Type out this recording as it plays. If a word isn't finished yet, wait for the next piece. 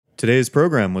Today's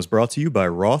program was brought to you by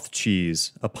Roth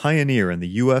Cheese, a pioneer in the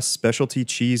U.S. specialty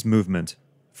cheese movement.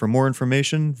 For more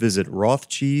information, visit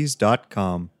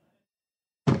rothcheese.com.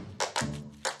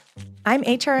 I'm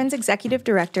HRN's Executive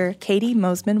Director, Katie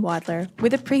Mosman-Wadler,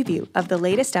 with a preview of the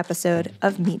latest episode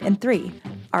of Meat and Three,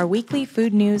 our weekly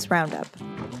food news roundup.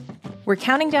 We're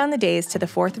counting down the days to the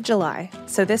 4th of July,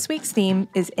 so this week's theme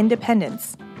is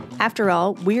independence. After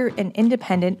all, we're an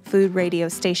independent food radio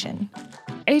station.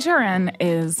 HRN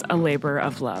is a labor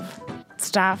of love.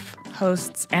 Staff,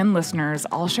 hosts, and listeners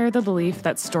all share the belief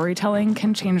that storytelling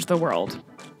can change the world,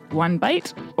 one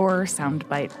bite or sound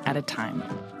bite at a time.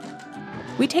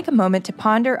 We take a moment to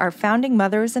ponder our founding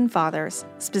mothers and fathers,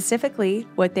 specifically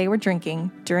what they were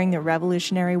drinking during the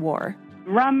Revolutionary War.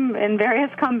 Rum in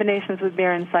various combinations with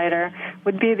beer and cider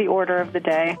would be the order of the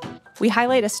day. We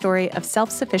highlight a story of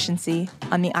self-sufficiency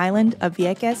on the island of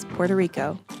Vieques, Puerto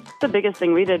Rico. The biggest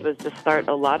thing we did was to start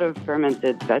a lot of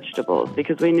fermented vegetables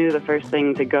because we knew the first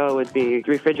thing to go would be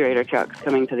refrigerator trucks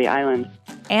coming to the island.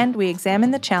 And we examine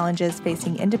the challenges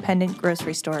facing independent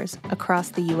grocery stores across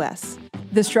the U.S.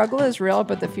 The struggle is real,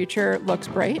 but the future looks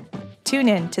bright. Tune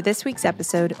in to this week's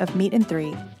episode of Meat and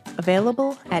Three,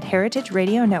 available at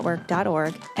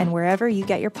heritageradionetwork.org and wherever you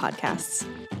get your podcasts.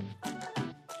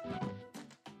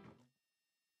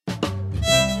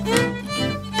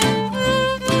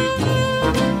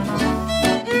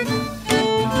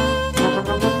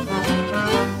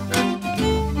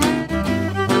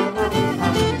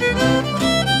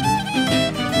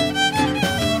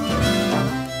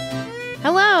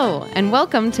 Hello, and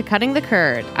welcome to Cutting the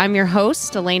Curd. I'm your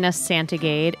host, Elena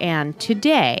Santagade, and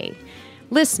today,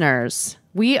 listeners,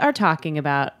 we are talking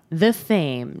about the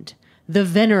famed, the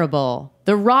venerable,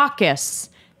 the raucous,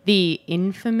 the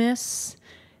infamous,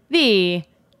 the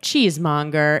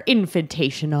Cheesemonger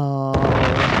Invitational.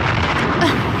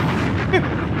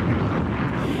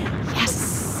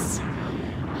 Yes!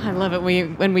 I love it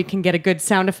when we can get a good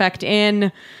sound effect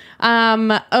in.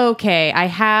 Okay, I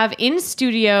have in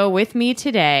studio with me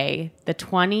today the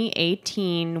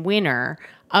 2018 winner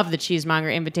of the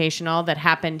Cheesemonger Invitational that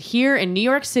happened here in New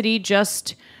York City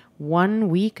just 1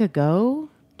 week ago.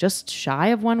 Just shy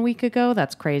of 1 week ago.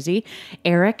 That's crazy.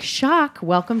 Eric Schock,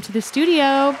 welcome to the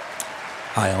studio.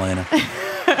 Hi, Elena.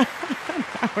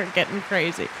 Now we're getting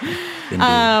crazy. Indeed.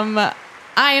 I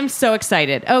am so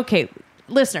excited. Okay,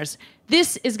 listeners,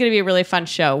 this is going to be a really fun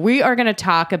show. We are going to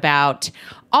talk about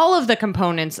all of the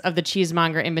components of the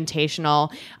Cheesemonger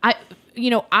Invitational. I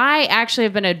actually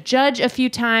have been a judge a few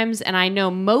times, and I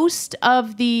know most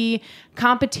of the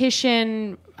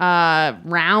competition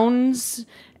rounds.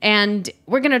 And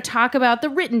we're going to talk about the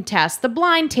written test, the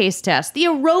blind taste test, the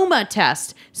aroma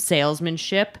test,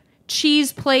 salesmanship,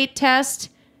 cheese plate test,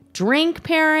 drink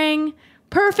pairing,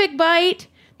 perfect bite.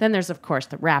 Then there's, of course,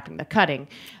 the wrapping, the cutting.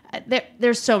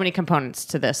 There's so many components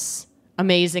to this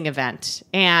amazing event.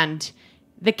 And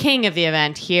the king of the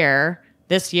event here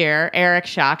this year, Eric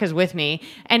Schock, is with me.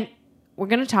 And we're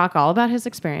going to talk all about his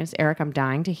experience. Eric, I'm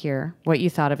dying to hear what you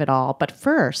thought of it all. But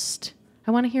first,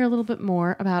 I want to hear a little bit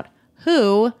more about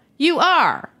who you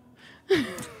are.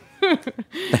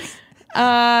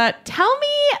 Tell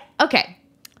me, okay,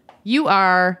 you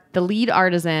are the lead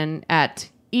artisan at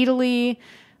Italy,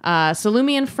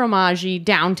 Salumi and Formaggi,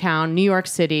 downtown New York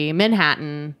City,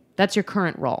 Manhattan. That's your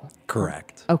current role.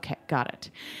 Correct. Okay, got it.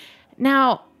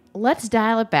 Now, let's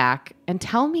dial it back and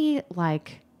tell me,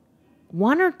 like,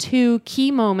 one or two key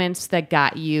moments that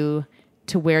got you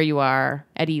to where you are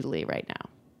at Italy right now.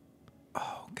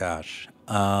 Oh, gosh.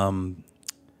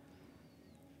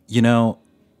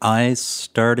 I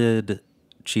started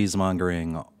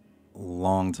cheesemongering a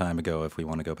long time ago, if we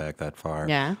want to go back that far.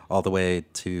 Yeah. All the way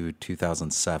to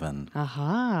 2007.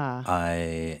 Aha.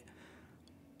 I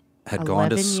had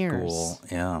gone to 11 school. years.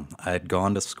 Yeah. I had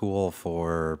gone to school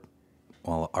for,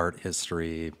 art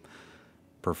history,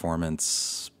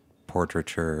 performance,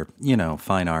 portraiture,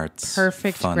 fine arts.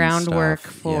 Perfect fun groundwork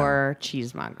stuff. for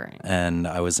cheesemongering. And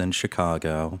I was in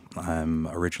Chicago. I'm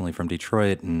originally from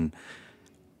Detroit, and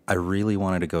I really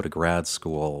wanted to go to grad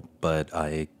school, but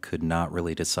I could not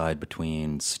really decide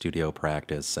between studio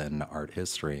practice and art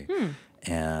history.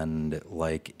 And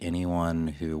like anyone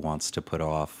who wants to put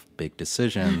off big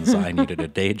decisions, I needed a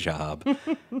day job.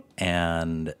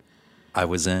 And I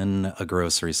was in a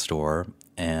grocery store,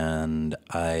 and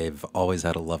I've always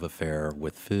had a love affair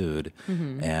with food.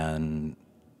 And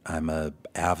I'm a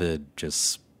avid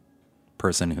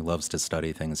person who loves to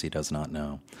study things he does not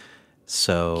know.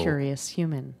 So Curious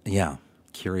human. Yeah,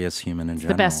 curious human in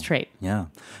general. The best trait. Yeah.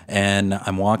 And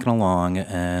I'm walking along,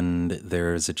 and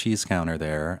there's a cheese counter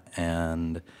there,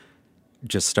 and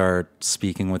just start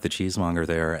speaking with the cheesemonger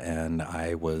there, and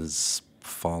I was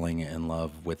falling in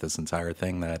love with this entire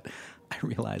thing that I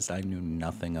realized I knew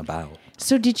nothing about.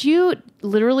 So did you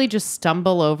literally just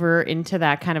stumble over into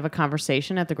that kind of a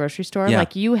conversation at the grocery store? Yeah.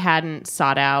 Like you hadn't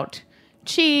sought out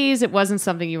cheese. It wasn't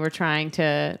something you were trying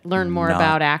to learn more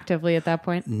about actively at that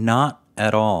point? Not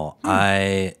at all.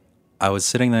 I was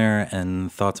sitting there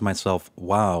and thought to myself,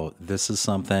 wow, this is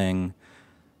something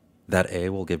that A,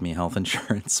 will give me health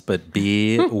insurance, but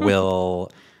B,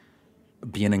 will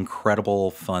be an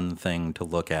incredible fun thing to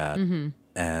look at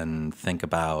and think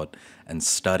about and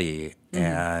study.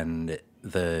 And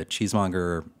the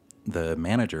cheesemonger, the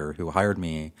manager who hired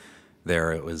me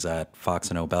there, it was at Fox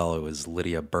and Nobel, it was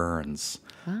Lydia Burns.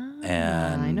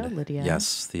 And I know Lydia.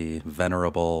 Yes, the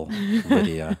venerable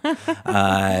Lydia.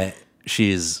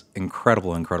 She's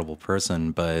incredible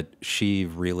person, but she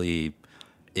really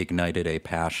ignited a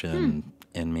passion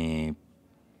in me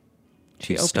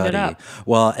to opened study. it up.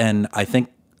 Well, and I think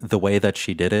the way that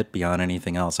she did it, beyond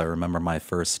anything else, I remember my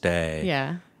first day.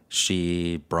 Yeah.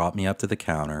 She brought me up to the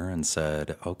counter and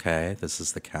said, okay, this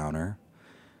is the counter.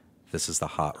 This is the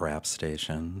hot wrap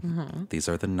station. These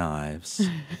are the knives.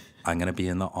 I'm going to be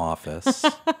in the office.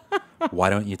 Why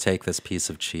don't you take this piece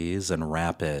of cheese and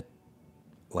wrap it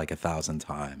like 1,000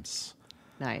 times?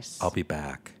 Nice. I'll be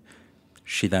back.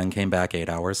 She then came back 8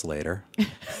 hours later.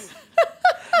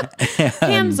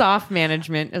 Hands-off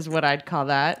management is what I'd call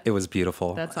that. It was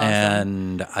beautiful. That's awesome.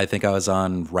 And I think I was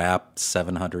on wrap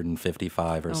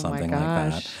 755 or something like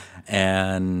that. gosh.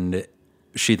 And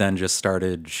she then just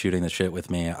started shooting the shit with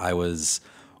me.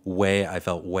 I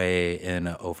felt way in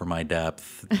over my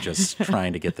depth, just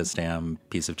trying to get this damn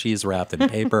piece of cheese wrapped in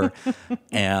paper.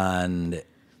 And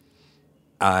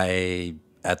I,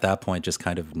 at that point, just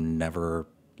kind of never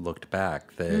looked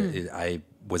back. I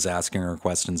was asking her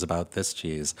questions about this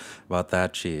cheese, about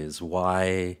that cheese.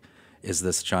 Why is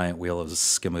this giant wheel of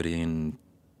Skimudine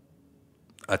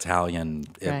Italian?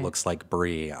 It looks like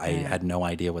brie. I had no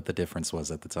idea what the difference was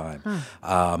at the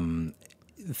time.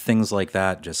 Things like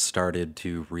that just started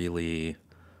to really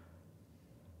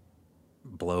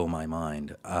blow my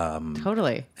mind.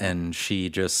 Totally. And she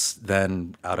just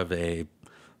then, out of a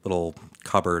little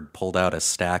cupboard, pulled out a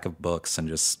stack of books and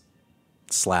just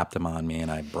slapped them on me, and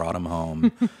I brought them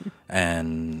home.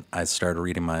 And I started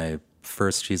reading my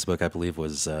first cheese book, I believe,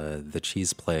 was The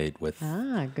Cheese Plate with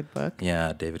Good book.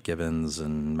 David Gibbons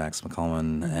and Max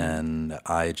McCullum, and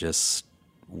I just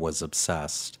was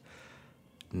obsessed.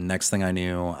 Next thing I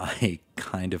knew, I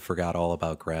kind of forgot all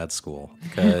about grad school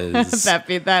because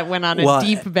that went on a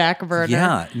deep back burner.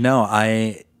 Yeah, no,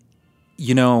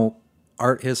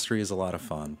 art history is a lot of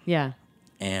fun. Yeah.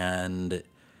 And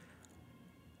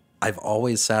I've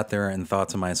always sat there and thought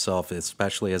to myself,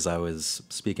 especially as I was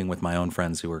speaking with my own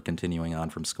friends who were continuing on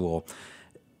from school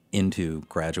into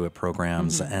graduate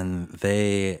programs, and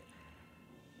they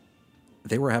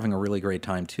were having a really great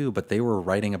time too, but they were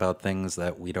writing about things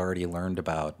that we'd already learned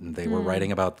about, and they were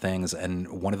writing about things, and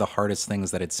one of the hardest things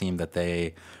that it seemed that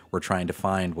they were trying to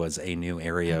find was a new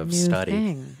area of study.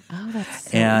 Thing. Oh,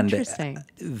 that's so And interesting.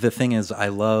 the thing is, I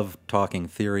love talking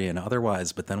theory and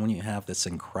otherwise, but then when you have this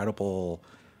incredible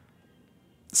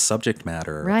subject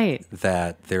matter, Right.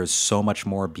 that there's so much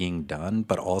more being done,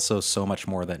 but also so much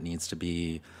more that needs to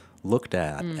be looked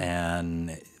at,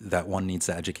 and that one needs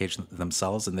to educate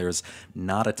themselves, and there's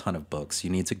not a ton of books.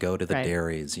 You need to go to the Right.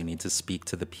 dairies, you need to speak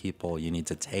to the people, you need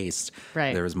to taste.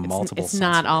 Right. There's multiple It's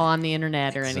not all on the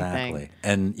internet or Exactly. anything.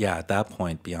 And yeah, at that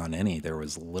point, beyond any, there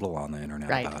was little on the internet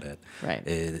Right. about it.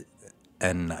 Right.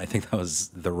 And I think that was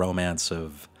the romance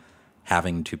of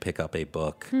having to pick up a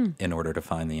book in order to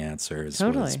find the answers was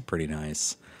Totally. pretty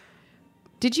nice.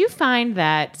 Did you find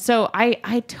that? So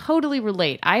I totally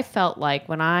relate. I felt like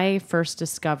when I first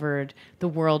discovered the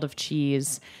world of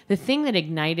cheese, the thing that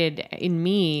ignited in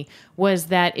me was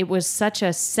that it was such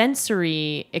a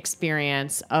sensory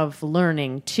experience of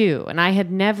learning too. And I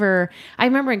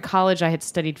remember in college I had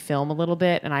studied film a little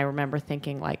bit, and I remember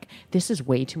thinking like, this is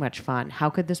way too much fun. How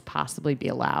could this possibly be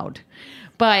allowed?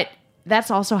 But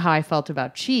that's also how I felt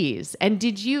about cheese. And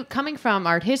did you, coming from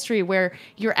art history, where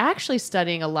you're actually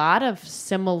studying a lot of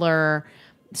similar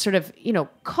sort of,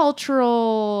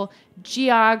 cultural,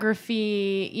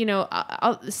 geography,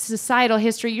 societal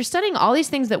history, you're studying all these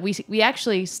things that we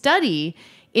actually study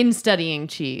in studying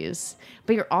cheese,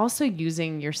 but you're also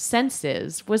using your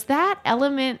senses. Was that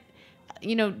element,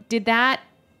 did that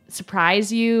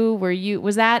surprise you?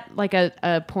 Was that like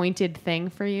a pointed thing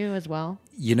for you as well?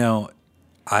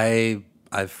 I've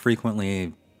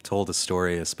frequently told a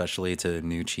story, especially to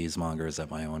new cheesemongers at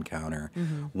my own counter.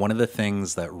 One of the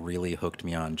things that really hooked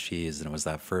me on cheese, and it was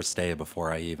that first day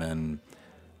before I even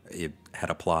had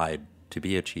applied to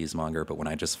be a cheesemonger, but when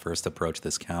I just first approached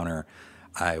this counter,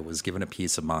 I was given a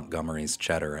piece of Montgomery's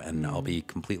cheddar, and I'll be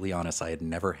completely honest, I had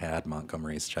never had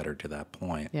Montgomery's cheddar to that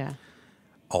point. Yeah.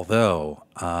 Although,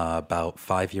 about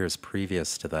 5 years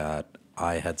previous to that,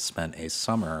 I had spent a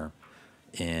summer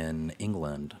in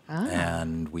England,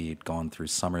 and we'd gone through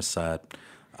Somerset.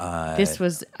 This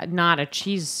was not a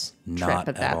cheese trip Not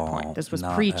at that all. point. This was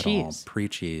Not pre-cheese. at all.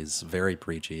 Pre-cheese, very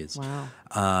pre-cheese.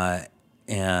 Wow.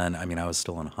 And I mean, I was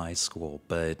still in high school,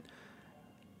 but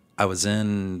I was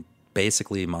in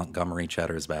basically Montgomery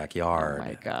Cheddar's backyard. Oh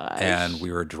my gosh. And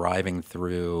we were driving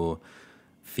through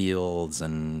fields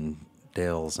and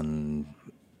dales and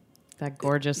That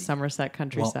gorgeous Somerset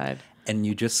countryside. and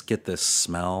you just get this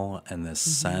smell and this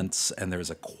sense, and there's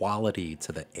a quality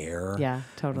to the air Yeah,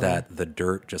 totally. that the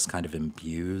dirt just kind of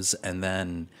imbues. And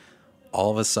then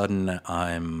all of a sudden,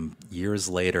 I'm years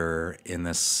later in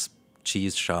this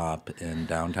cheese shop in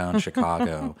downtown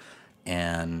Chicago,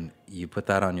 and you put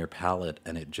that on your palate,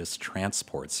 and it just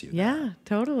transports you. Yeah,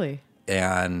 totally.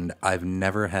 And I've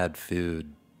never had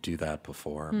food do that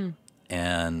before.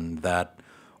 And that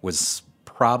was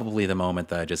probably the moment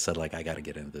that I just said, like, I got to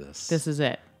get into this. This is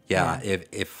it. Yeah,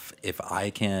 if I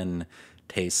can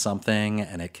taste something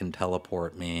and it can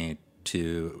teleport me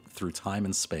through time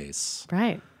and space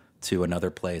Right. to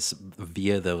another place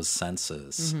via those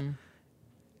senses,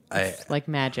 It's like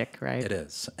magic, right? it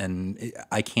is. And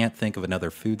I can't think of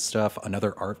another foodstuff,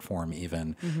 another art form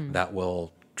even, that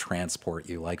will transport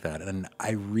you like that. And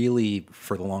I really,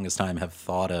 for the longest time, have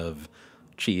thought of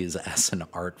cheese as an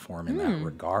art form in that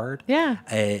regard. Yeah.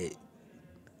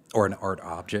 Or an art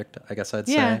object, I guess I'd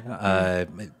Yeah.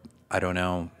 say. I don't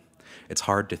know. It's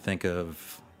hard to think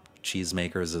of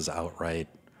cheesemakers as outright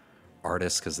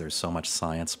artists because there's so much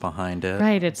science behind it.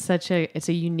 Right. It's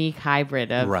a unique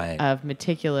hybrid of Right. of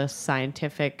meticulous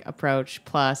scientific approach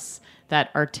plus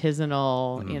that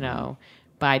artisanal,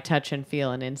 by touch and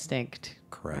feel and instinct.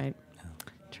 Correct. Right.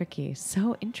 Tricky.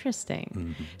 So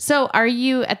interesting. So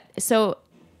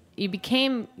you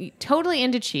became totally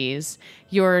into cheese.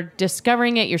 You're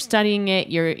discovering it. You're studying it.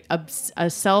 You're a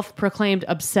self-proclaimed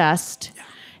obsessed.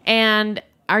 And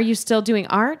are you still doing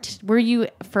art? Were you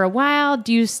for a while?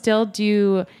 Do you still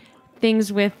do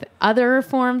things with other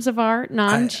forms of art,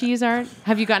 non-cheese art?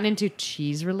 Have you gotten into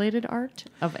cheese-related art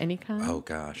of any kind? Oh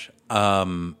gosh,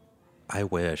 I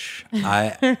wish.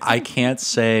 I can't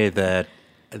say that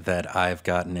I've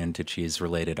gotten into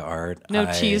cheese-related art.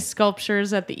 No cheese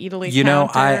sculptures at the Italy You know,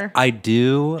 counter? I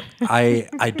do.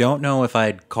 I don't know if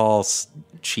I'd call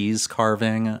cheese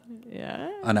carving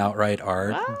an outright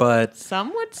art, but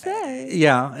Some would say.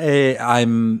 yeah,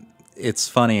 it's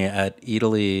funny at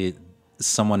Italy.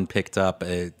 Someone picked up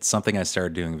something I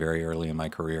started doing very early in my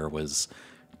career was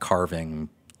carving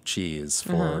cheese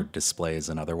for displays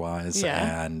and otherwise,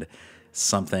 Yeah. and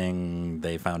something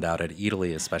they found out at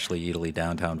Italy, especially Italy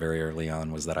downtown very early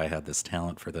on, was that I had this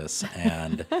talent for this.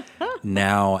 And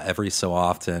now every so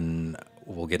often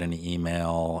we'll get an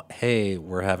email, hey,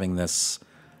 we're having this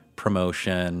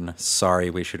promotion. Sorry,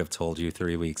 we should have told you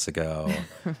 3 weeks ago.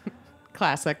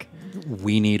 Classic.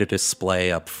 We need a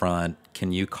display up front.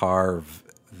 Can you carve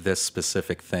this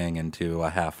specific thing into a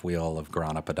half wheel of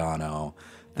Grana Padano?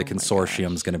 The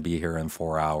consortium's going to be here in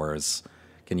 4 hours.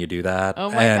 Can you do that? Oh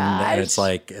my and it's gosh.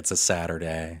 like, it's a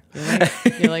Saturday.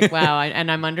 You're like, wow,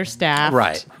 and I'm understaffed.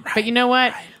 Right. But you know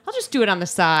what? I'll just do it on the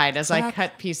side as I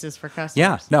cut pieces for customers.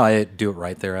 Yeah. No, I do it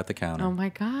right there at the counter. Oh my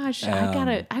gosh.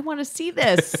 I want to see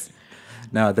this.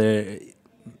 No,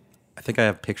 I think I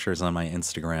have pictures on my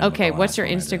Instagram. Okay, of the what's last your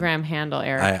one I did. Instagram handle,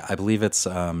 Eric? I believe it's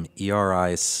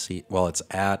ERIC. Well, it's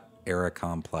at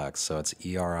Ericomplex, so it's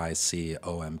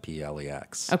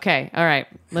ERICOMPLEX. Okay, all right.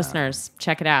 Listeners,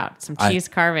 check it out. Some cheese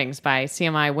carvings by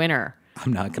CMI winner.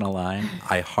 I'm not gonna lie,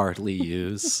 I hardly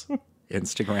use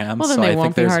Instagram. Well, then so they I won't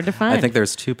think be there's- hard to find. I think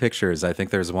there's 2 pictures. I think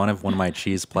there's one of my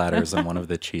cheese platters and one of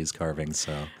the cheese carvings.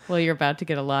 So, Well, you're about to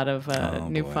get a lot of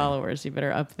new boy. followers. You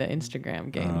better up the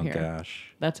Instagram game oh here.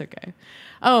 gosh. That's okay.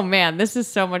 Oh man, this is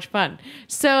so much fun.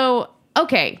 So,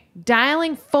 okay,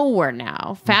 dialing forward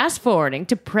now, fast forwarding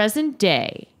to present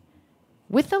day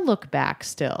with a look back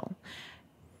still.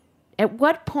 At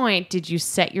what point did you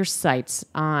set your sights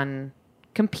on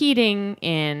competing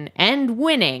in and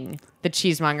winning the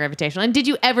Cheesemonger Invitational? And did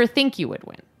you ever think you would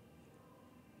win?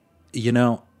 You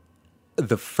know,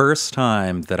 the first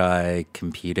time that I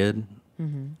competed,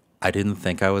 I didn't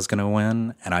think I was going to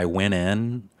win, and I went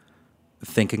in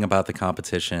thinking about the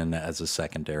competition as a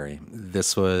secondary.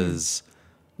 This was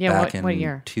Yeah, back what in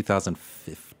year?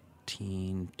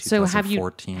 2015, So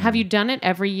 2014. have you done it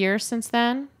every year since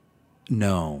then?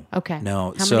 No. Okay.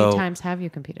 No. How so many times have you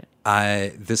competed?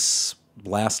 This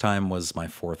last time was my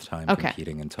fourth time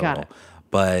competing in total. Got it.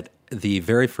 But the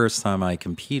very first time I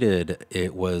competed,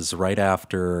 it was right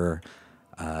after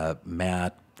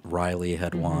Matt Riley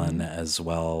had won, as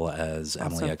well as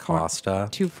Emily Acosta.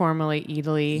 Two formerly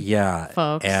Italy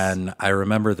folks. And I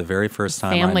remember the very first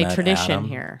time family I met tradition Adam.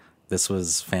 here. This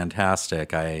was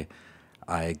fantastic. I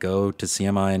go to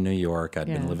CMI in New York. I'd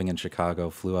been living in Chicago,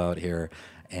 flew out here,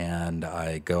 and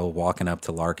I go walking up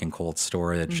to Larkin Cold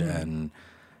Storage, and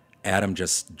Adam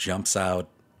just jumps out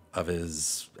of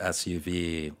his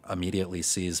SUV, immediately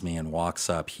sees me and walks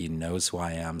up. He knows who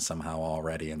I am somehow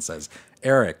already and says,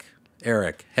 Eric,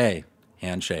 hey,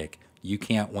 handshake, you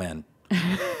can't win.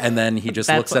 And then he just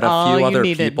looks at a few other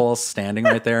people standing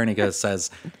right there and he says,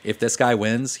 if this guy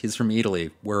wins, he's from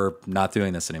Italy. We're not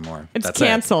doing this anymore. It's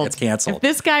canceled. It's canceled. If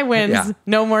this guy wins,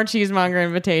 no more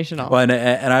Cheesemonger Invitational. Well,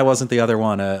 and I wasn't the other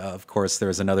one. Of course, there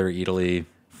was another Italy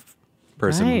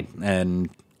person, and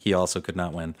he also could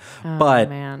not win. But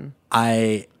man.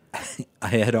 I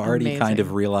had already kind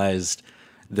of realized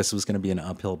this was going to be an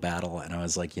uphill battle, and I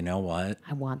was like, you know what?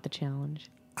 I want the challenge.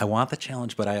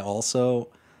 But I also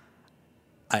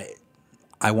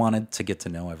I wanted to get to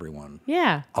know everyone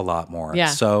a lot more. Yeah.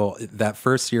 So that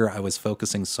first year I was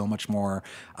focusing so much more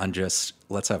on just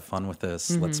let's have fun with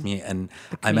this. Let's meet. And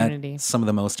I met some of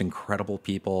the most incredible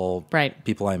people. Right.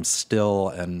 People I'm still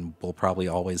and will probably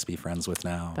always be friends with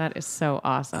now. That is so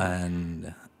awesome.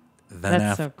 And then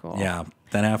That's so cool. Yeah.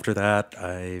 Then after that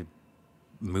I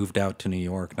moved out to New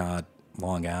York not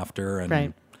long after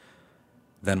and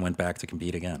then went back to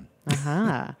compete again.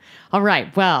 All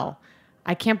right. Well,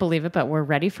 I can't believe it, but we're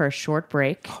ready for a short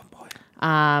break. Oh, boy.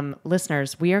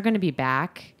 Listeners, we are going to be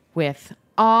back with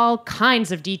all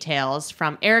kinds of details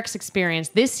from Eric's experience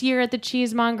this year at the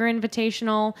Cheesemonger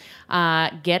Invitational.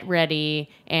 Get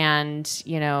ready, and,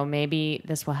 maybe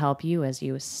this will help you as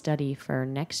you study for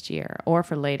next year or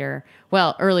for later,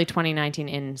 early 2019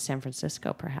 in San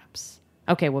Francisco, perhaps.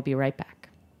 Okay, we'll be right back.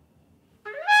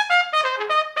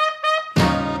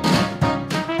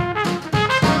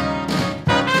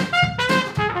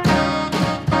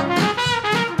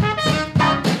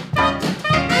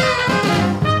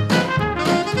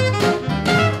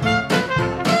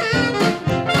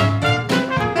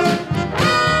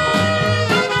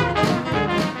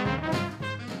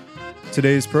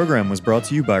 Today's program was brought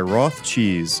to you by Roth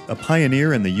Cheese, a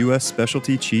pioneer in the U.S.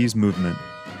 specialty cheese movement.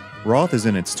 Roth is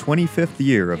in its 25th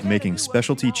year of making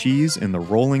specialty cheese in the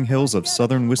rolling hills of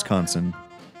southern Wisconsin.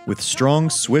 With strong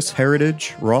Swiss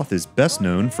heritage, Roth is best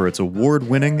known for its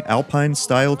award-winning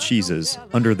Alpine-style cheeses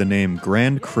under the name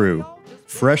Grand Cru.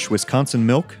 Fresh Wisconsin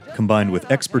milk, combined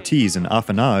with expertise in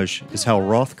affinage, is how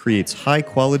Roth creates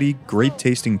high-quality,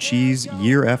 great-tasting cheese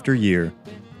year after year.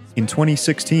 In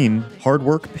 2016, hard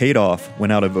work paid off when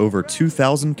out of over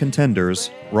 2,000 contenders,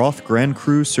 Roth Grand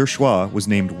Cru Sur Choix was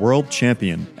named world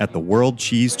champion at the World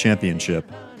Cheese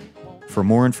Championship. For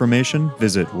more information,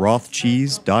 visit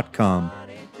rothcheese.com.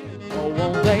 Oh,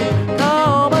 won't they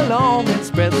come along and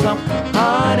spread some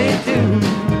honey-dew?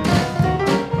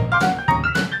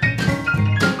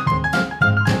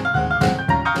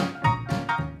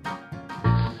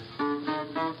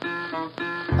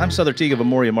 I'm Souther Teague of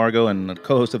Amoria Margot and a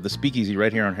co-host of The Speakeasy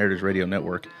right here on Heritage Radio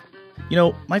Network.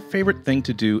 My favorite thing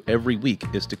to do every week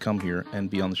is to come here and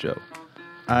be on the show.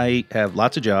 I have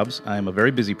lots of jobs. I'm a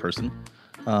very busy person,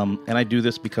 and I do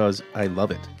this because I love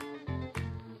it.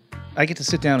 I get to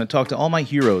sit down and talk to all my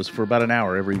heroes for about an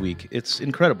hour every week. It's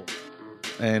incredible,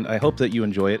 and I hope that you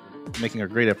enjoy it, making a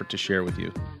great effort to share with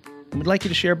you. And we'd like you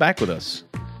to share back with us.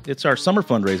 It's our summer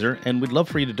fundraiser, and we'd love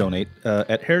for you to donate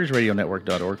at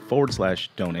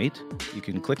heritageradionetwork.org/donate. You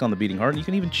can click on the beating heart, and you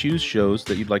can even choose shows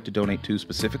that you'd like to donate to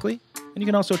specifically, and you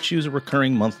can also choose a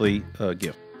recurring monthly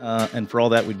gift. And for all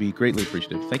that, we'd be greatly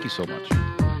appreciative. Thank you so much.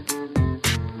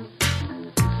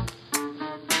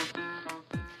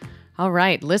 All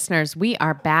right, listeners, we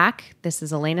are back. This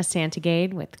is Elena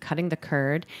Santagade with Cutting the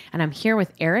Curd, and I'm here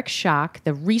with Eric Schock,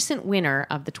 the recent winner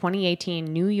of the 2018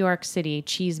 New York City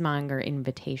Cheesemonger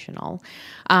Invitational.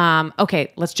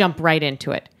 Okay, let's jump right into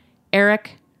it.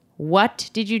 Eric, what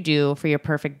did you do for your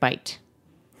perfect bite?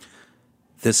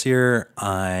 This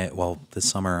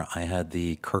summer, I had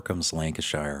the Kirkham's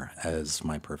Lancashire as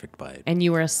my perfect bite. And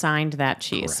you were assigned that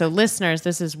cheese. Correct. So listeners,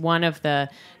 this is one of the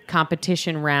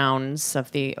competition rounds of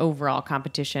the overall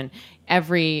competition.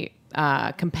 Every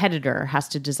competitor has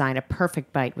to design a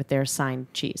perfect bite with their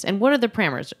assigned cheese. And what are the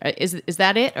parameters? Is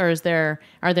that it, or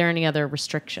are there any other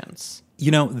restrictions?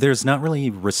 There's not really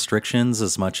restrictions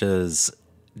as much as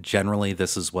generally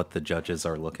this is what the judges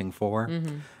are looking for.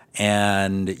 Mm-hmm.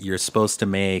 And you're supposed to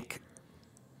make,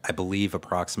 I believe,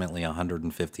 approximately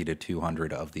 150 to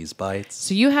 200 of these bites.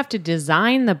 So you have to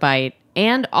design the bite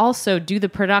and also do the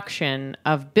production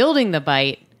of building the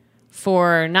bite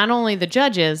for not only the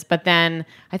judges, but then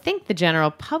I think the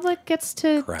general public gets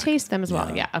to Correct. taste them as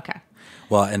well. Yeah, okay.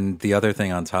 Well, and the other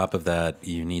thing on top of that,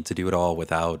 you need to do it all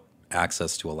without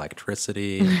access to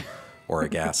electricity or a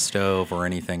gas stove or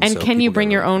anything. And so can you people bring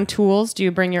get your really- own tools? Do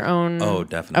you bring your own? Oh,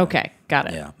 definitely. Okay, got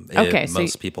it. Yeah. Okay, so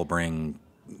most people bring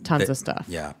tons of stuff.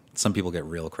 Yeah. Some people get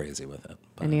real crazy with it.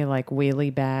 but Any like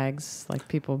wheelie bags, like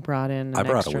people brought in? I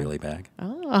brought extra? a wheelie bag.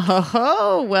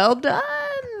 Oh, well done.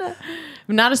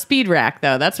 Not a speed rack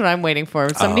though. That's what I'm waiting for.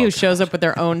 Somebody who shows up with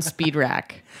their own speed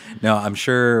rack. No, I'm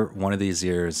sure one of these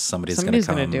years somebody's going to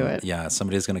come. gonna do it. Yeah,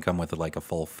 somebody's going to come with like a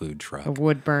full food truck. A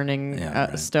wood burning Yeah,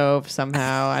 right. stove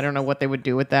somehow. I don't know what they would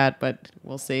do with that, but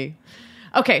we'll see.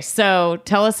 Okay, so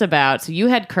tell us about. So you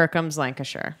had Kirkham's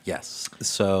Lancashire. Yes.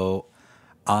 So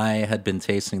I had been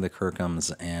tasting the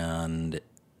Kirkham's and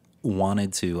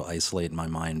wanted to isolate in my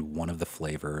mind one of the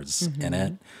flavors in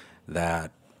it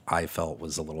that I felt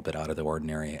was a little bit out of the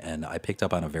ordinary. And I picked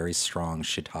up on a very strong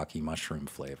shiitake mushroom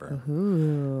flavor.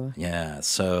 Ooh. Yeah.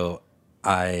 So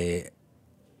a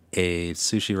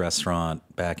sushi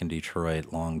restaurant back in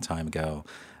Detroit long time ago,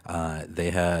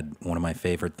 they had one of my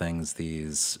favorite things,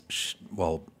 these,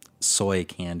 soy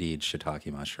candied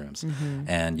shiitake mushrooms.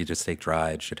 And you just take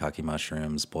dried shiitake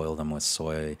mushrooms, boil them with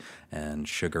soy and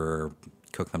sugar,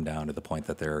 cook them down to the point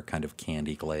that they're kind of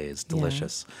candy glazed,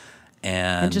 delicious.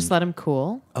 And just let them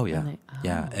cool? Oh, yeah.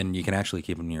 Yeah. And you can actually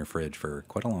keep them in your fridge for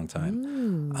quite a long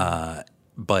time.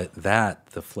 But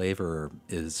the flavor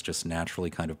is just naturally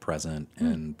kind of present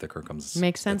in the Kirkham's.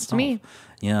 Makes sense to itself. me.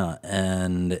 Yeah.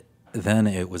 And then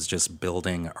it was just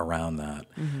building around that.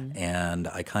 And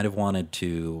I kind of wanted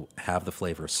to have the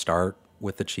flavor start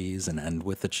with the cheese and end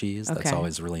with the cheese. That's Okay.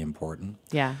 always really important.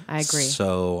 Yeah, I agree.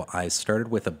 So I started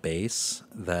with a base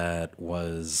that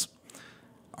was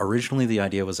originally the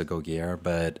idea was a gauguière,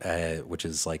 but which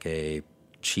is like a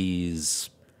cheese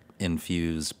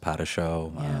infused pâte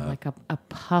chaud. Yeah, like a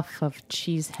puff of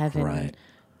cheese heaven Right.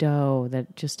 dough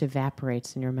that just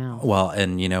evaporates in your mouth. Well,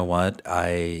 and you know what?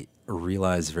 I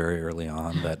realized very early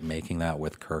on that making that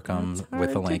with Kirkham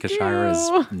with the Lancashire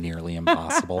is nearly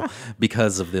impossible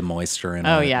because of the moisture in it.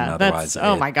 Oh yeah, and otherwise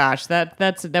that's my gosh, that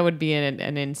would be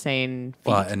an insane feat.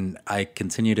 Well, and I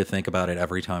continue to think about it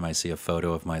every time I see a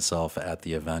photo of myself at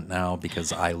the event now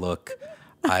because I look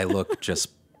just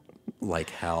like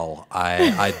hell.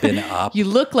 I've been up. You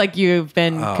look like you've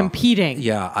been competing.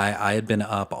 Yeah, I had been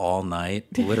up all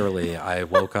night. Literally, I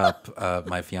woke up.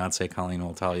 My fiance Colleen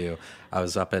will tell you, I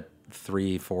was up at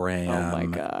 4 a.m. Oh my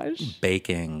gosh.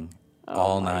 baking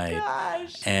all night.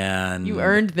 Gosh. And You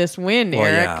earned this win,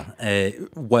 Eric. yeah.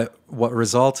 What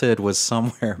resulted was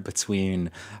somewhere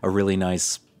between a really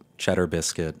nice cheddar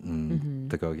biscuit and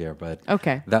the gauguière, but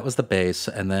Okay. that was the base.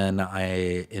 And then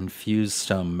I infused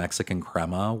some Mexican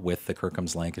crema with the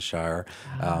Kirkham's Lancashire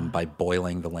by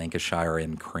boiling the Lancashire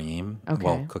in cream. Okay.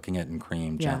 Well, cooking it in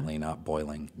cream Yeah. gently, not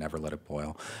boiling. Never let it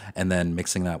boil. And then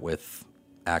mixing that with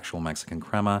actual Mexican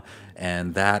crema.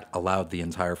 And that allowed the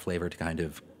entire flavor to kind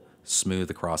of smooth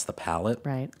across the palate.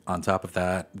 Right. On top of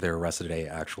that, there rested a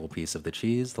actual piece of the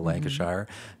cheese, the Lancashire.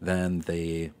 Then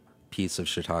the piece of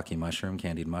shiitake mushroom,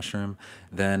 candied mushroom.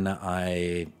 Then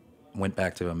I went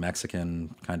back to a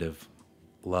Mexican kind of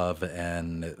love,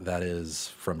 and that is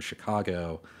from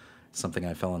Chicago. Something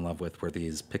I fell in love with were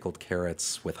these pickled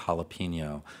carrots with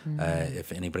jalapeno.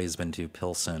 If anybody's been to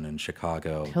Pilsen in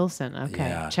Chicago, Pilsen, okay.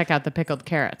 Yeah. Check out the pickled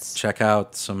carrots. check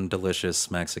out some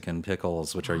delicious Mexican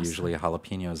pickles, which are usually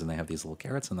jalapenos, and they have these little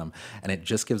carrots in them. And it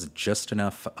just gives just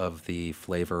enough of the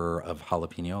flavor of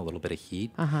jalapeno, a little bit of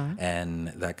heat, and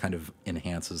that kind of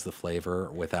enhances the flavor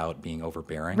without being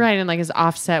overbearing. Right, and like is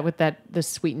offset with the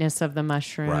sweetness of the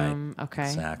mushroom. Right. Okay.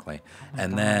 Exactly.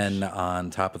 And then on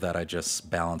top of that, I just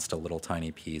balanced a little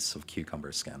tiny piece of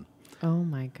cucumber skin. Oh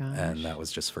my gosh. And that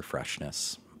was just for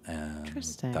freshness. And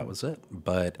Interesting. that was it.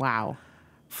 But Wow.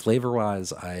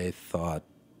 flavor-wise, I thought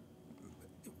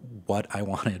what I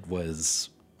wanted was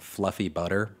fluffy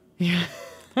butter. Yeah.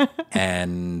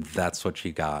 And that's what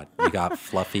you got. You got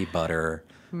fluffy butter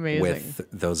Amazing. with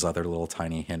those other little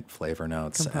tiny hint flavor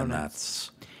notes. And Components.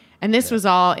 that's... And this was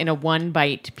all in a one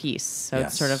bite piece. So it's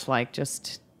Yes. sort of like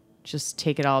just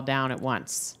take it all down at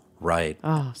once. Right.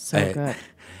 Oh, so good.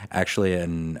 Actually,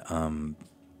 and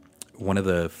one of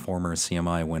the former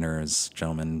CMI winners,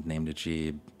 gentleman named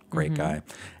Ajib, great guy,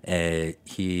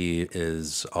 he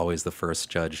is always the first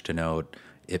judge to note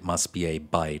it must be a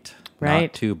bite, Right.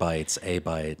 not 2 bites, a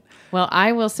bite. Well,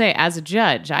 I will say, as a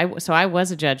judge, I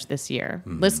was a judge this year.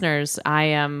 Listeners, I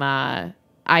am.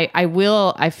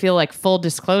 I feel like full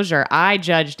disclosure. I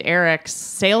judged Eric's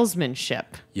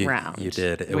salesmanship round. You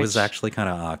did. It was actually kind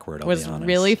of awkward. I'll was be honest.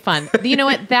 really fun. You know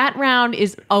what? That round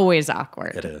is always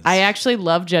awkward. It is. I actually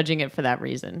love judging it for that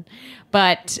reason.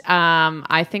 But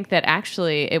I think that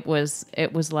actually it was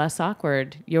less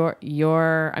awkward. You are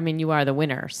the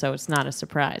winner, so it's not a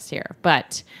surprise here.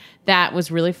 But that was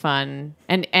really fun.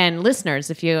 And listeners,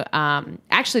 if you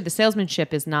actually the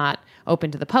salesmanship is not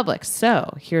open to the public.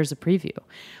 So here's a preview.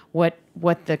 What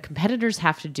the competitors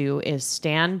have to do is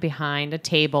stand behind a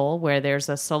table where there's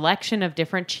a selection of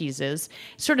different cheeses,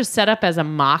 sort of set up as a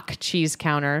mock cheese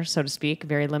counter, so to speak,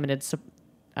 very limited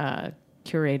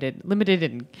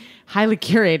and highly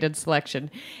curated selection.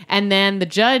 And then the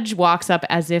judge walks up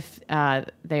as if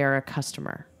they are a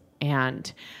customer,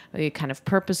 and they kind of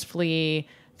purposefully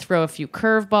throw a few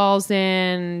curveballs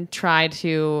in, try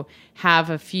to have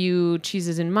a few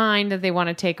cheeses in mind that they want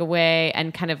to take away,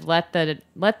 and kind of let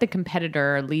the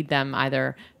competitor lead them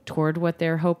either toward what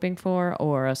they're hoping for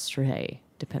or astray,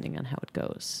 depending on how it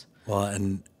goes. Well,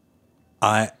 and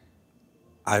I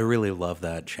really love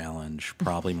that challenge,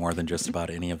 probably more than just about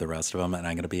any of the rest of them. And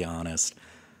I'm going to be honest,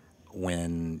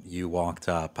 when you walked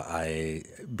up,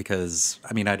 because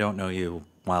I don't know you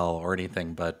well or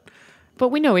anything, but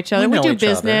we know each other. We do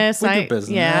business. We do business.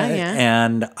 Yeah.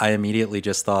 And I immediately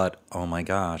just thought, oh my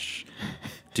gosh,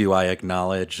 do I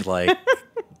acknowledge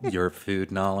your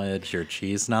food knowledge, your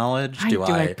cheese knowledge? Do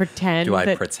I pretend? Do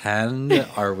I pretend?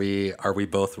 Are we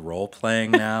both role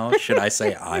playing now? Should I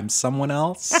say I'm someone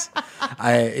else?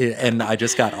 I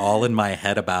just got all in my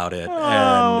head about it,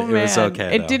 and it was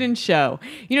okay. It didn't show.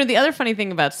 The other funny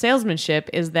thing about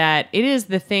salesmanship is that it is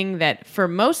the thing that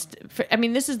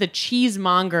this is the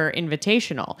Cheesemonger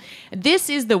Invitational.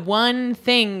 This is the one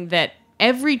thing that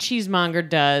every cheesemonger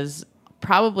does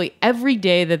probably every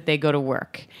day that they go to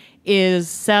work, is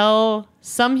sell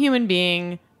some human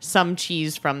being some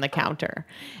cheese from the counter.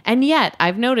 And yet,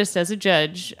 I've noticed as a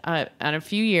judge on a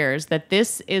few years that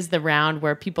this is the round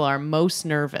where people are most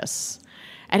nervous.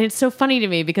 And it's so funny to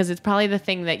me because it's probably the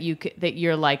thing that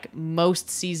you're like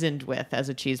most seasoned with as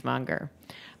a cheesemonger.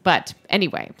 But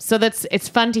anyway, so it's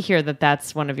fun to hear that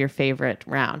that's one of your favorite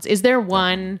rounds. Was there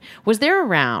a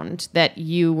round that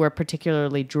you were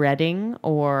particularly dreading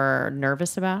or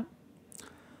nervous about?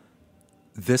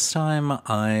 This time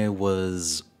I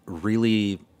was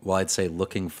really, I'd say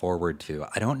looking forward to.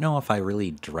 I don't know if I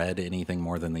really dread anything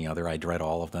more than the other. I dread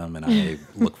all of them and I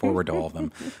look forward to all of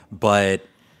them. But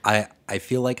I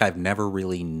feel like I've never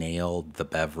really nailed the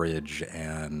beverage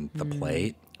and the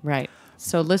plate. Right.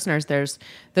 So listeners,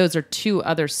 those are 2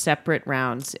 other separate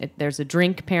rounds. There's a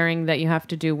drink pairing that you have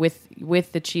to do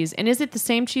with the cheese. And is it the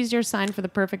same cheese you're assigned for the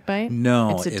perfect bite?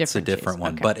 No, it's a different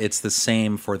one. Okay. But it's the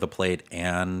same for the plate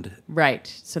and right.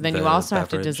 So then you also have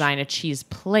to design a cheese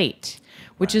plate,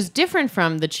 which is different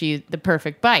from the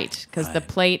perfect bite, because the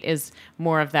plate is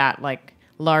more of that like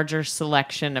larger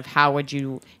selection of how would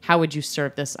you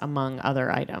serve this among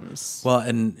other items. Well,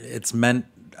 and it's meant,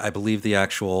 I believe the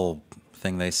actual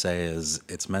thing they say is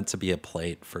it's meant to be a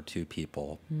plate for 2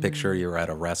 people. Picture you're at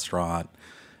a restaurant,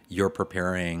 you're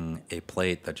preparing a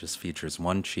plate that just features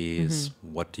 1 cheese.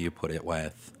 What do you put it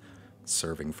with?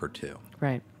 Serving for 2.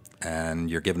 Right.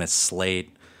 And you're given a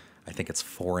slate. I think it's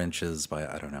 4 inches by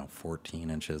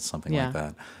 14 inches, something like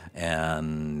that.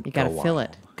 And you got to fill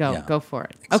it. Go for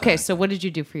it. Exactly. Okay, so what did you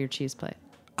do for your cheese plate?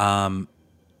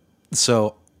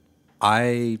 So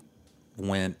I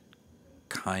went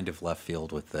kind of left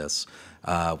field with this,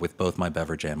 with both my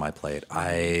beverage and my plate.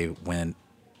 I went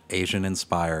Asian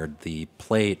inspired. The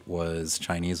plate was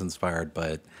Chinese inspired,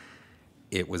 but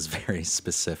it was very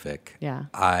specific. Yeah.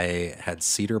 I had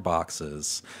cedar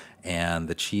boxes, and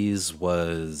the cheese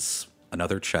was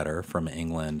another cheddar from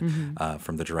England,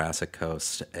 from the Jurassic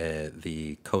Coast,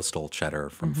 the coastal cheddar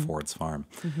from Ford's Farm.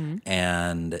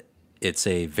 And it's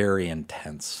a very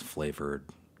intense flavored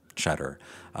cheddar,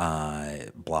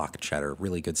 block cheddar,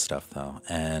 really good stuff though.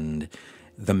 And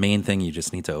the main thing, you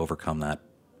just need to overcome that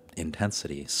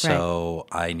intensity. So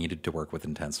I needed to work with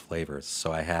intense flavors.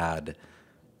 So I had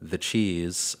the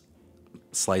cheese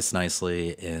sliced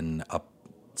nicely in a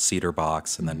cedar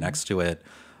box, and then next to it,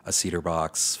 a cedar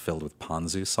box filled with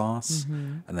ponzu sauce.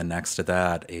 And then next to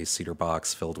that, a cedar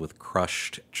box filled with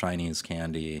crushed Chinese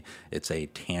candy. It's a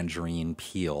tangerine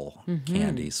peel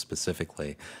candy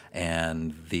specifically.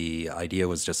 And the idea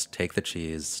was just take the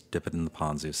cheese, dip it in the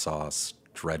ponzu sauce,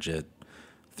 dredge it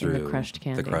through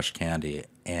the crushed candy.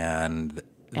 And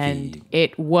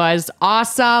it was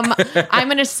awesome. I'm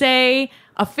going to say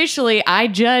officially, I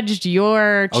judged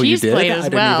your Oh, you cheese did? plate I as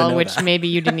didn't even well, know which that. maybe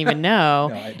you didn't even know.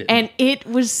 No, I didn't. And it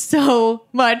was so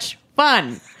much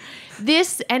fun.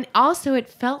 This, and also it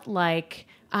felt like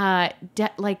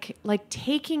like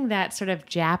taking that sort of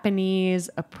Japanese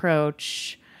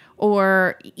approach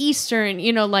or Eastern,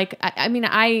 like, I mean,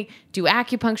 I do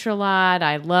acupuncture a lot.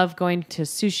 I love going to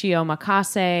sushi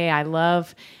omakase. I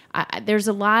love, there's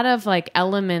a lot of like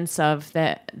elements of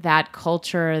that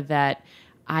culture that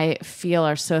I feel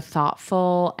are so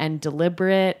thoughtful and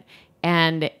deliberate,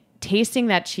 and tasting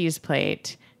that cheese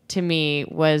plate to me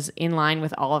was in line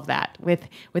with all of that, with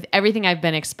everything I've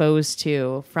been exposed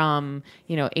to from,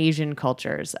 Asian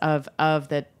cultures of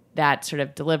that sort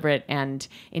of deliberate and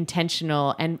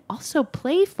intentional and also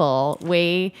playful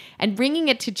way, and bringing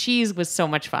it to cheese was so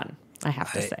much fun, I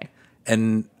have to say.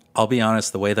 And I'll be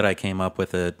honest, the way that I came up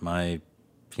with it, my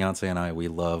fiance and I, we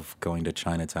love going to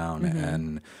Chinatown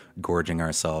and gorging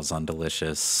ourselves on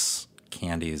delicious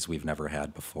candies we've never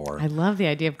had before. I love the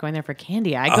idea of going there for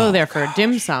candy. I go there for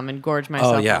dim sum and gorge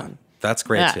myself. Oh, yeah. on. That's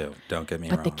great, Yeah. too. Don't get me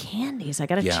But wrong. the candies, I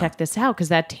got to Yeah. check this out because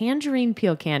that tangerine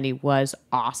peel candy was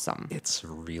awesome. It's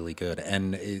really good.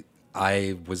 And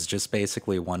I was just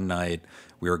basically one night,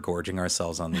 we were gorging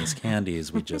ourselves on these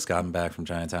candies. We'd just gotten back from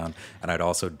Chinatown, and I'd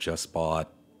also just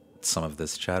bought some of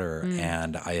this cheddar,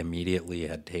 and I immediately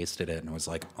had tasted it and was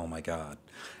like, oh my God.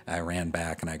 And I ran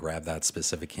back and I grabbed that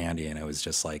specific candy, and it was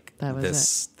just like, That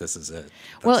was this is it.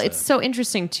 Well, That's it's it. so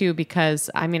interesting too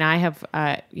because I mean I have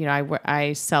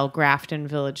I sell Grafton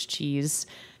Village cheese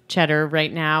cheddar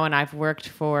right now, and I've worked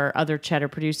for other cheddar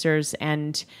producers,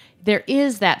 and there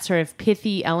is that sort of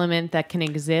pithy element that can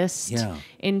exist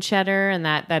in cheddar, and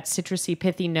that citrusy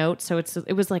pithy note. So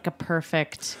it was like a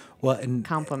perfect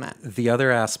compliment. The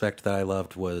other aspect that I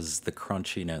loved was the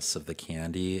crunchiness of the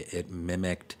candy. It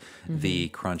mimicked the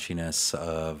crunchiness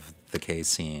of the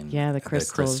casein. Yeah, the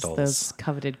crystals, those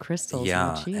coveted crystals. Yeah,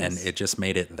 in the cheese. and it just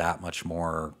made it that much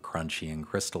more crunchy and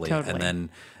crystally. Totally. And then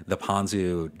the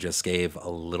ponzu just gave a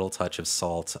little touch of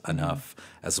salt enough,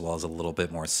 as well as a little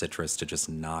bit more citrus to just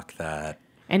knock that.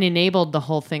 And enabled the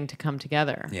whole thing to come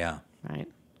together. Yeah. Right.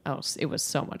 Oh, it was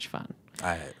so much fun.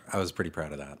 I was pretty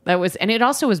proud of that. And it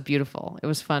also was beautiful. It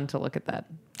was fun to look at that.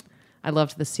 I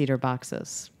loved the cedar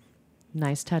boxes.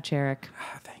 Nice touch, Eric.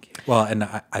 Thank you. Well, and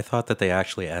I thought that they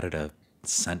actually added a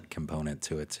scent component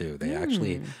to it too. They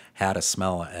actually had a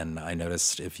smell, and I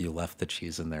noticed if you left the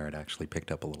cheese in there, it actually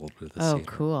picked up a little bit of the cedar. Oh,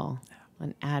 cool.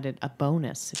 And added a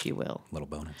bonus, if you will. Little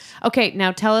bonus. Okay,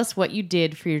 now tell us what you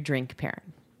did for your drink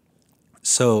pairing.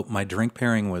 So my drink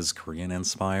pairing was Korean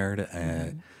inspired.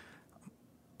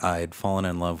 I'd fallen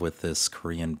in love with this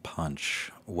Korean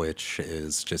punch, which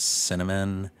is just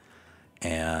cinnamon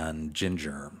and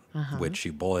ginger, which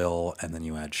you boil, and then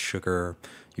you add sugar,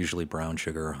 usually brown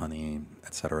sugar, honey,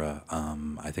 etc.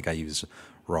 I think I used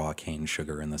raw cane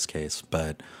sugar in this case,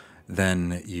 but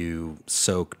then you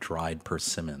soak dried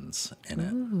persimmons in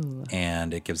it,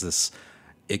 and it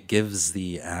gives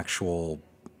the actual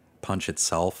punch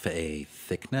itself a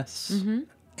thickness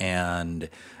and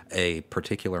a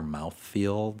particular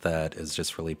mouthfeel that is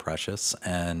just really precious.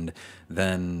 And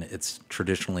then it's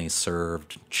traditionally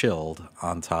served chilled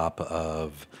on top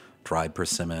of dried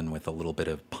persimmon with a little bit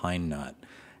of pine nut.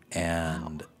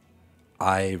 And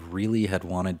I really had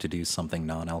wanted to do something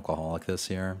non-alcoholic this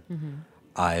year.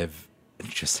 I've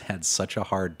just had such a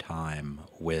hard time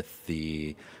with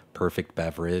the perfect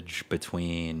beverage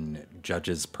between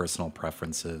judges' personal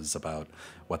preferences about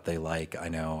what they like. I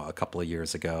know a couple of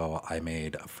years ago, I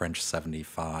made a French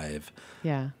 75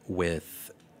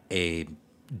 with a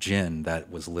gin that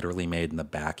was literally made in the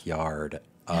backyard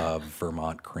of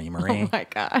Vermont Creamery. Oh my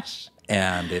gosh.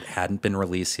 And it hadn't been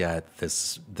released yet.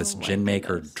 This gin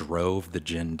maker drove the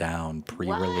gin down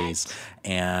pre-release,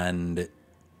 and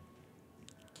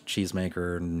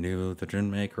cheesemaker knew the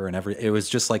gin maker, and it was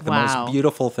just like the most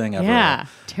beautiful thing ever. Yeah,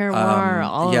 terroir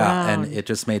all around. And it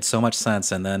just made so much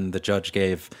sense. And then the judge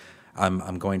gave,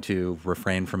 I'm going to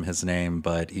refrain from his name,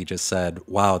 but he just said,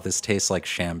 wow, this tastes like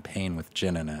champagne with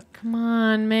gin in it. Come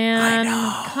on, man. I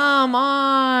know. Come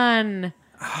on.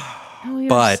 Know your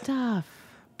But stuff.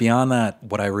 beyond that,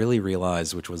 what I really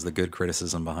realized, which was the good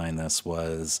criticism behind this,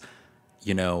 was,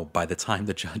 by the time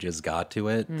the judges got to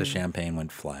it, the champagne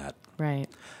went flat. Right.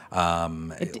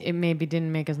 It maybe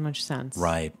didn't make as much sense.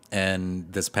 Right.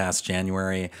 And this past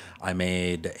January, I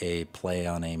made a play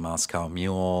on a Moscow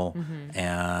Mule,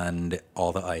 and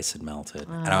all the ice had melted.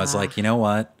 And I was like, you know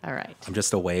what? All right. I'm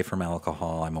just away from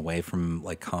alcohol. I'm away from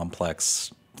like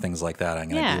complex things like that. I'm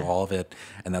going to do all of it.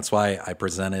 And that's why I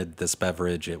presented this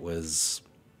beverage. It was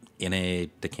in a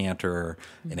decanter,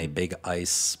 in a big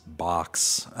ice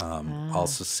box,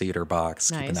 also cedar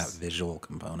box, keeping that visual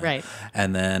component. Right.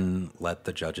 And then let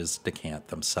the judges decant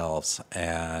themselves,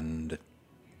 and it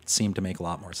seemed to make a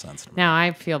lot more sense to me. Now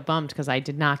I feel bummed because I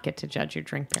did not get to judge your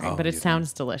drink pairing, but it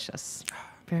sounds delicious.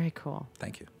 Very cool.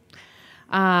 Thank you.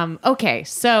 Okay,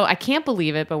 so I can't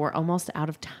believe it, but we're almost out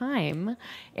of time.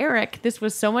 Eric, this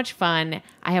was so much fun.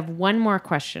 I have one more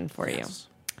question for you.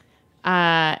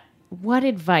 What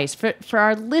advice for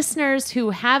our listeners who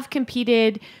have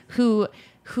competed, who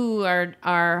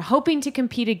are hoping to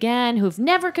compete again, who've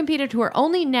never competed, who are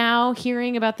only now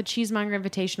hearing about the Cheesemonger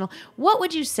Invitational? What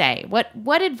would you say?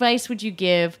 What advice would you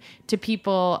give to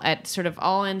people at sort of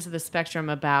all ends of the spectrum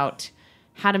about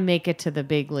how to make it to the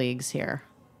big leagues here?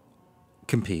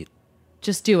 Compete.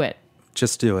 Just do it.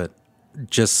 Just do it.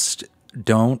 Just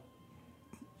don't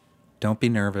be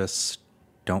nervous.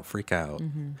 Don't freak out.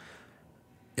 Mm-hmm.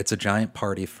 It's a giant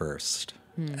party first,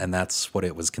 and that's what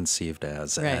it was conceived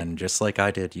as. Right. And just like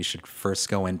I did, you should first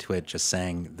go into it just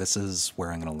saying, this is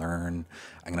where I'm going to learn.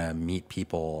 I'm going to meet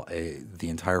people. The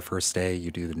entire first day, you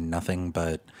do nothing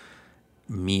but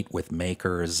meet with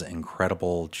makers,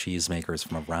 incredible cheese makers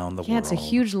from around the world. Yeah, it's a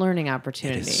huge learning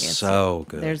opportunity. It's so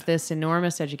good. There's this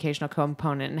enormous educational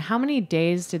component. And how many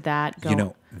days did that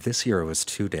go? This year it was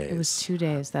 2 days. It was 2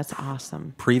 days. That's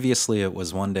awesome. Previously it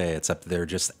was 1 day, except they're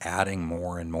just adding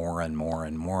more and more and more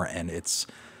and more. And it's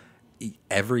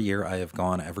every year I have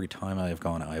gone, every time I have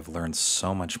gone, I've learned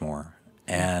so much more.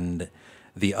 And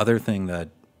the other thing that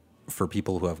for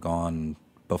people who have gone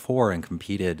before and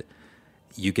competed,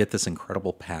 you get this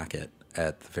incredible packet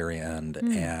at the very end,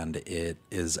 and it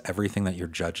is everything that your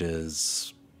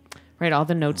judges right, all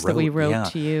the notes that we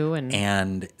wrote to you.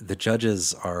 And the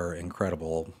judges are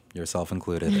incredible, yourself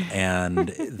included, and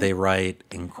they write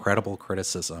incredible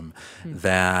criticism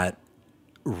that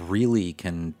really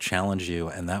can challenge you.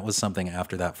 And that was something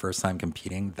after that first time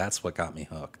competing, that's what got me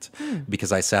hooked.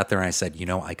 Because I sat there and I said,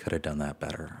 I could have done that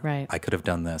better. Right. I could have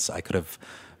done this. I could have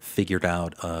figured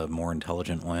out a more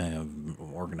intelligent way of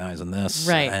organizing this.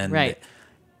 Right, and right.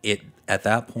 It at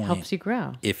that point helps you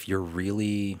grow. If you're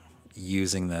really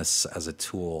using this as a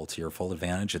tool to your full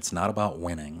advantage, it's not about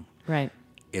winning. Right.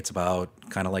 It's about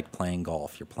kind of like playing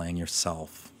golf. You're playing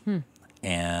yourself.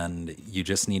 And you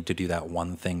just need to do that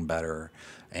one thing better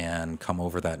and come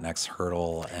over that next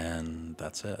hurdle, and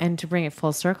that's it. And to bring it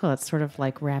full circle, it's sort of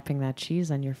like wrapping that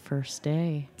cheese on your first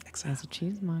day as a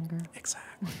cheesemonger.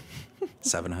 Exactly.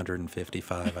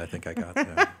 755, I think I got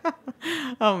to.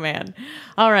 Oh, man.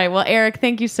 All right. Well, Eric,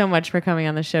 thank you so much for coming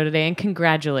on the show today, and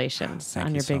congratulations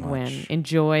on your big win.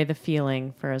 Enjoy the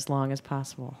feeling for as long as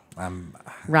possible.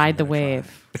 Ride the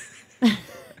wave.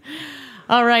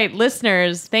 All right,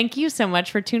 listeners, thank you so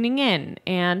much for tuning in,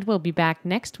 and we'll be back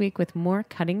next week with more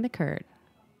Cutting the Curd.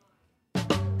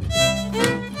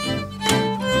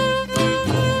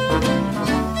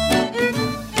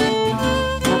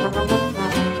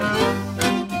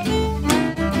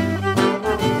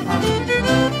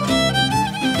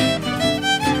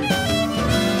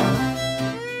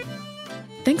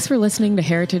 Thanks for listening to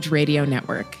Heritage Radio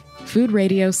Network, food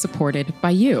radio supported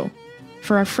by you.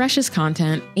 For our freshest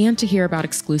content and to hear about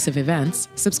exclusive events,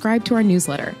 subscribe to our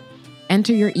newsletter.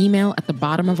 Enter your email at the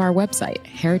bottom of our website,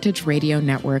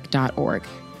 heritageradionetwork.org.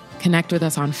 Connect with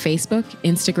us on Facebook,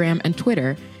 Instagram, and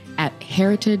Twitter at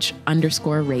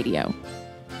heritage_radio.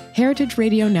 Heritage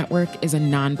Radio Network is a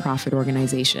nonprofit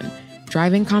organization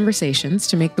driving conversations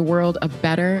to make the world a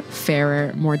better,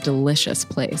 fairer, more delicious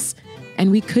place. And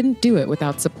we couldn't do it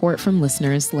without support from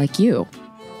listeners like you.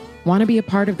 Want to be a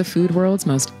part of the food world's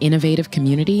most innovative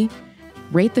community?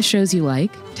 Rate the shows you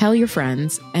like, tell your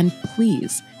friends, and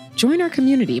please join our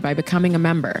community by becoming a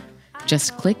member.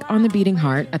 Just click on the beating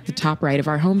heart at the top right of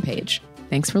our homepage.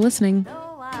 Thanks for listening.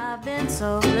 I've been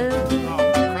so blue.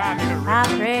 I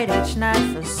prayed each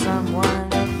night for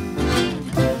someone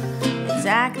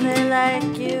exactly like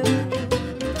you.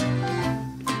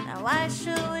 Now why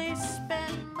should we